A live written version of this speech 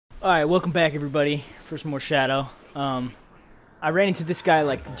Alright, welcome back everybody for some more Shadow. I ran into this guy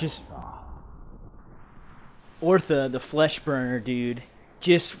like just Ortha, the flesh burner dude,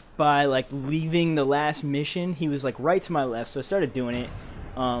 just by like leaving the last mission. He was like right to my left, so I started doing it.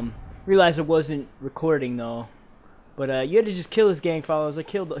 Realized it wasn't recording though. But you had to just kill his gang followers. I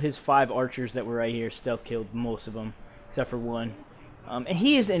killed his 5 archers that were right here. Stealth killed most of them, except for one. And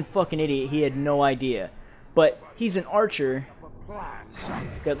he is a fucking idiot. He had no idea. But he's an archer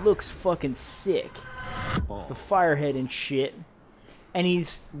that looks fucking sick. The firehead and shit. And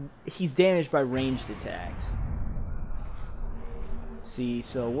he's damaged by ranged attacks. See,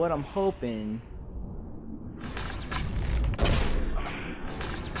 so what I'm hoping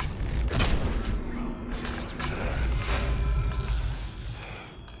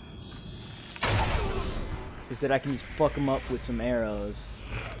is that I can just fuck him up with some arrows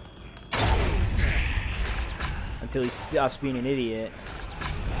until he stops being an idiot.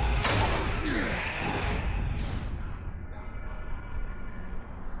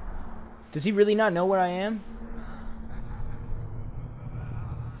 Does he really not know where I am?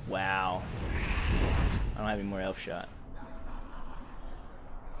 Wow. I don't have any more elf shot.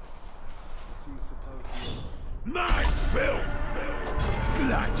 My filth!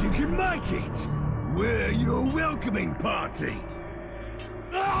 Glad you can make it! We're your welcoming party!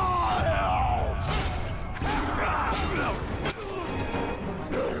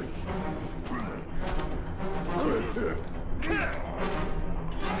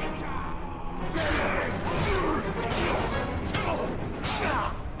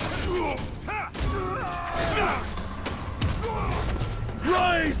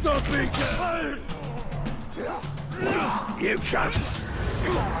 Raise the beacon! You can't!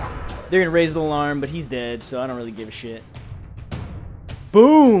 They're gonna raise the alarm, but he's dead, so I don't really give a shit.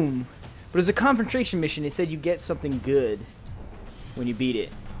 Boom! But it's a confrontation mission. It said you get something good when you beat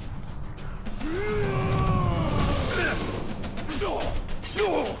it.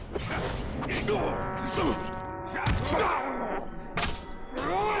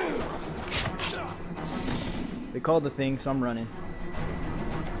 They called the thing, so I'm running.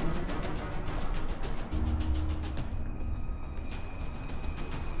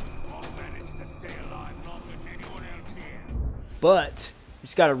 But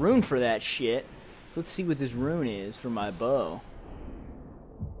just got a rune for that shit. So let's see what this rune is for my bow.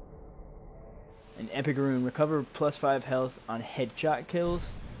 An epic rune. Recover +5 health on headshot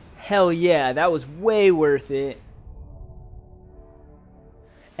kills. Hell yeah, that was way worth it.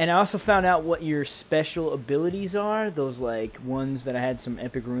 And I also found out what your special abilities are. Those like ones that I had some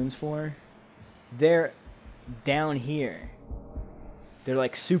epic runes for. They're down here. They're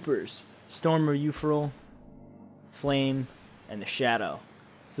like supers. Storm or Euphril, Flame, and the Shadow.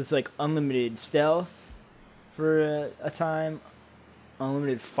 So it's like unlimited stealth for a time,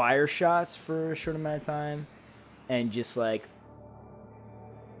 unlimited fire shots for a short amount of time, and just like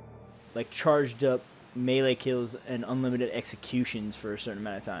charged up melee kills and unlimited executions for a certain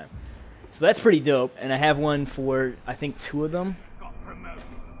amount of time. So that's pretty dope, and I have one for I think 2 of them.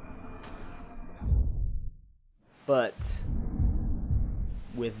 But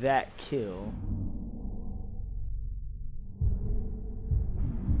with that kill,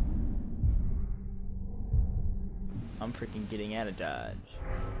 I'm freaking getting out of Dodge.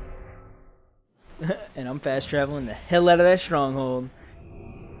 And I'm fast traveling the hell out of that stronghold.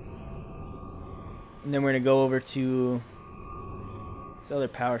 And then we're going to go over to this other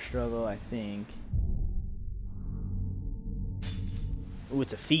power struggle, I think. Ooh,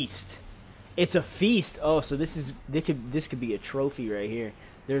 it's a feast. It's a feast. Oh, so this could be a trophy right here.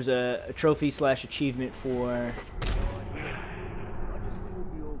 There's a trophy / achievement for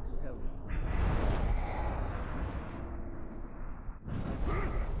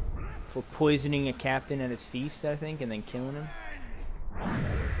poisoning a captain at his feast, I think, and then killing him.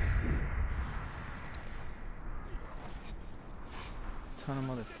 Ton of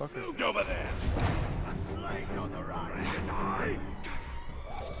motherfuckers. Moved over there! A slave on the right!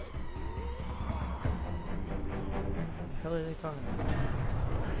 What the hell are they talking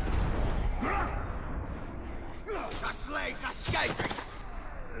about? The slaves escaping!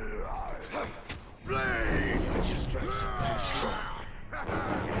 Flee! I just drank some passion.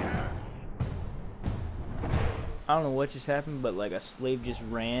 I don't know what just happened, but like a slave just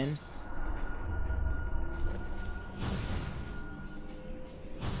ran.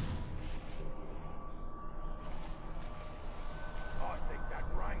 I think that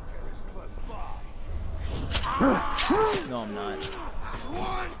ranger is close by. No, I'm not.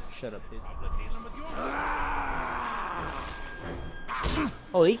 Shut up, dude.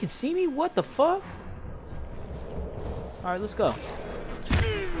 Oh, he can see me? What the fuck? Alright, let's go.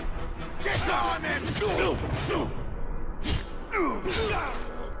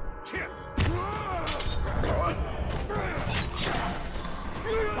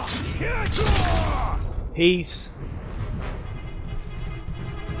 Peace.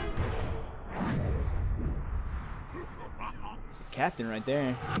 It's a captain right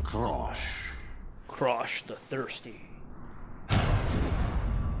there. Crush the thirsty.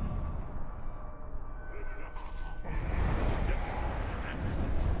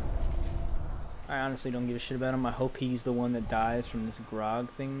 I honestly don't give a shit about him. I hope he's the one that dies from this grog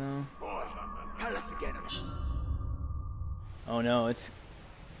thing, though. Oh no, it's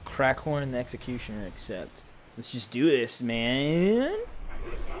Crackhorn and the Executioner, except. Let's just do this, man.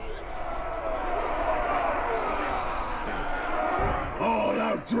 I'll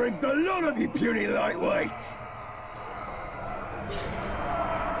outdrink the lot of you puny lightweights!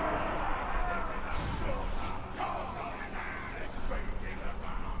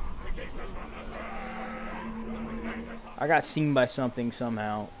 I got seen by something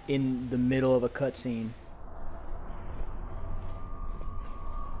somehow in the middle of a cutscene.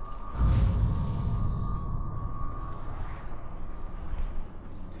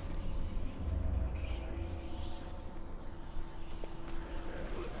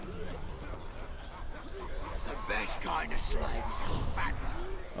 The best kind of slave is a fat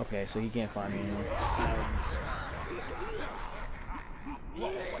one. Okay, so he can't find me anymore.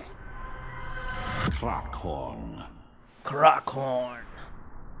 Crackhorn. Crackhorn.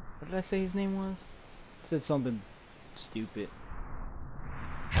 What did I say his name was? I said something stupid.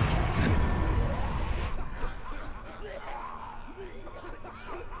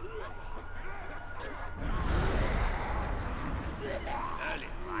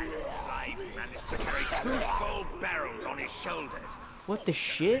 Shoulders. What the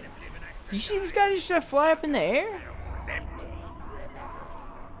shit? You see this guy just fly up in the air?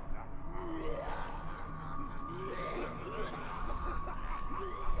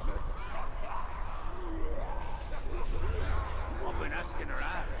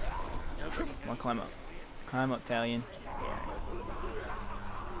 Come on, climb up. Climb up, Talion.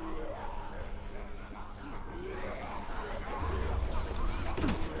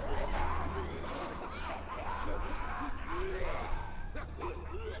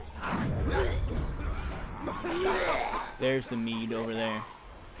 There's the mead over there.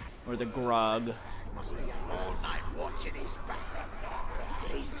 Or the grog. Must be up all night watching his back.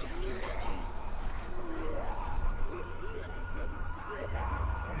 He's just lucky.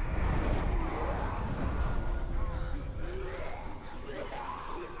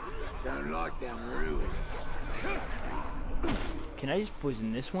 Don't like them ruins. Can I just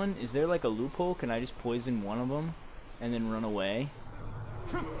poison this one? Is there like a loophole? Can I just poison one of them and then run away?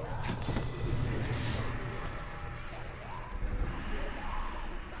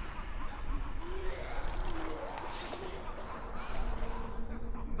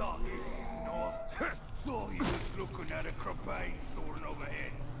 Thought he was looking at a crabane soaring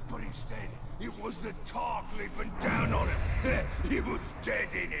overhead, but instead it was the Tark leaping down on him. He was dead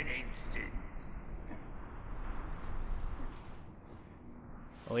in an instant.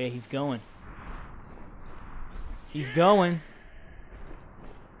 Oh yeah, he's going. He's going.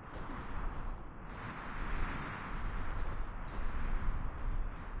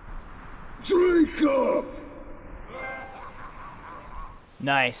 Drink up!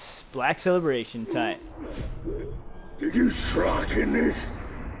 Nice. Black celebration tight. Did you shrug in this?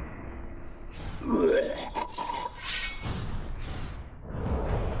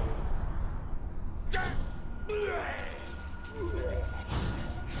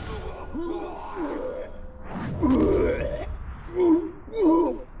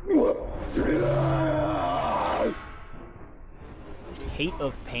 Hate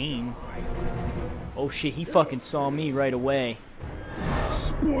of pain. Oh shit, he fucking saw me right away.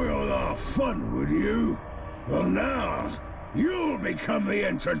 Spoil our fun, would you? Well now, you'll become the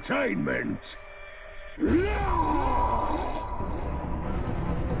entertainment.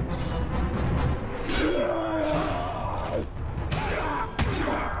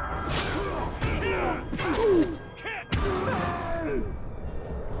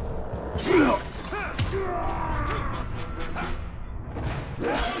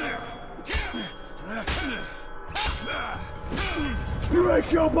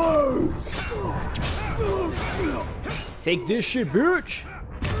 Break your bones! Take this shit, bitch!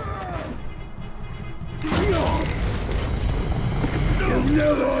 You've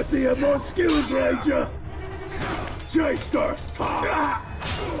no idea my skills, Ranger! Chase thirst! Come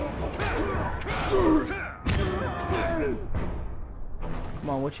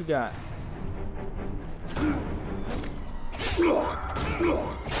on, what you got?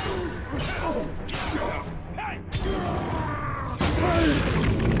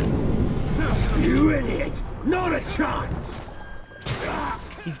 You idiot! Not a chance!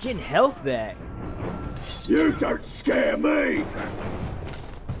 He's getting health back. You don't scare me!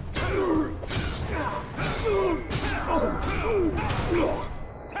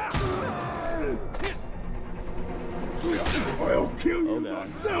 I'll kill you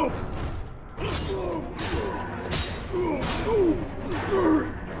myself!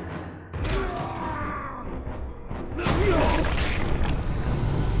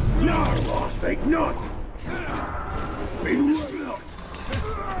 No, I think not!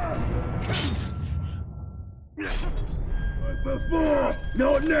 Like before,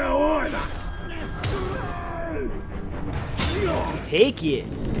 not now either! Take it.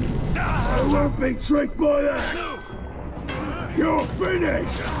 I won't be tricked by that! You're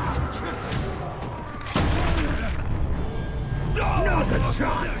finished! Not a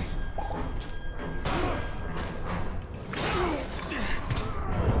chance!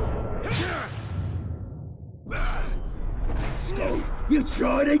 Steve, you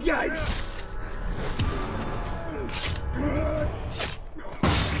tried again!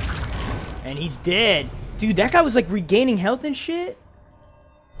 And he's dead. Dude, that guy was like regaining health and shit.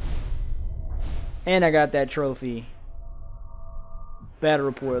 And I got that trophy. Battle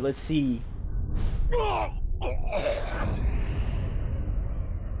report, let's see.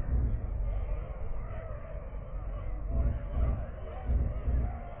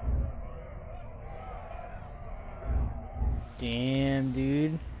 Damn,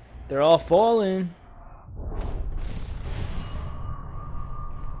 dude. They're all falling.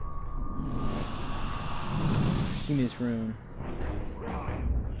 Give me this rune.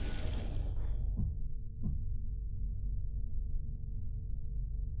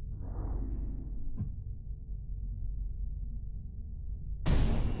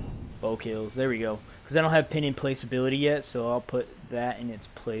 Bow kills. There we go. Because I don't have pin in place ability yet, so I'll put that in its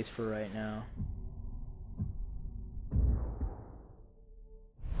place for right now.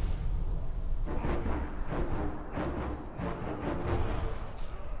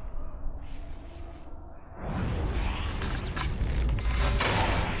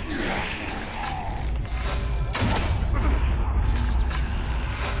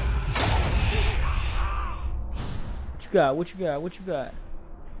 What you got? What you got? What you got?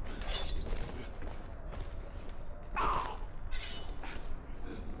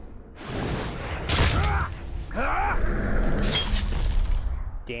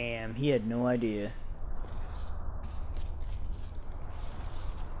 Damn, he had no idea.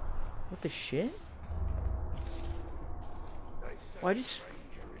 What the shit? Why just...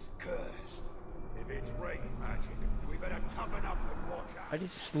 I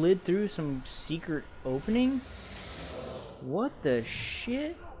just slid through some secret opening? What the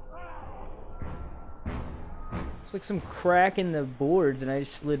shit? It's like some crack in the boards and I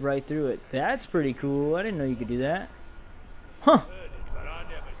just slid right through it. That's pretty cool. I didn't know you could do that. Huh.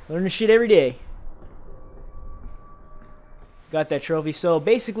 Learn the shit every day. Got that trophy. So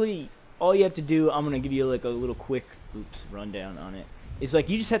basically, all you have to do, I'm gonna give you like a little quick rundown on it. It's like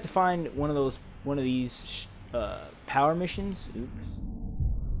you just have to find one of these power missions.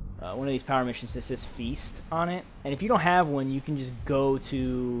 One of these power missions that says feast on it. And if you don't have one, you can just go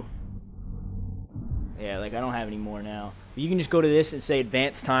to... Yeah, like I don't have any more now. But you can just go to this and say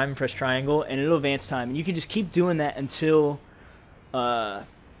advance time, press triangle, and it'll advance time. And you can just keep doing that until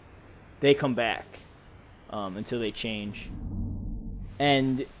they come back. Until they change.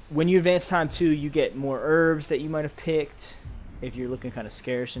 And when you advance time too, you get more herbs that you might have picked. If you're looking kind of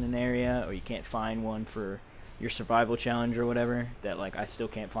scarce in an area, or you can't find one for your survival challenge or whatever, that like I still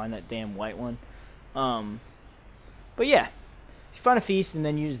can't find that damn white one. But yeah, you find a feast and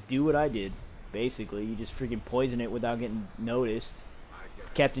then you just do what I did. Basically, you just freaking poison it without getting noticed.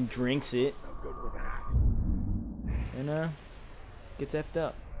 Captain drinks it and gets effed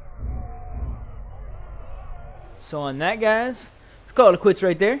up. So on that, guys, let's call it a quits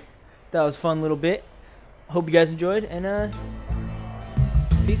right there. That was a fun little bit. Hope you guys enjoyed, and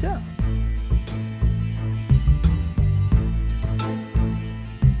peace out.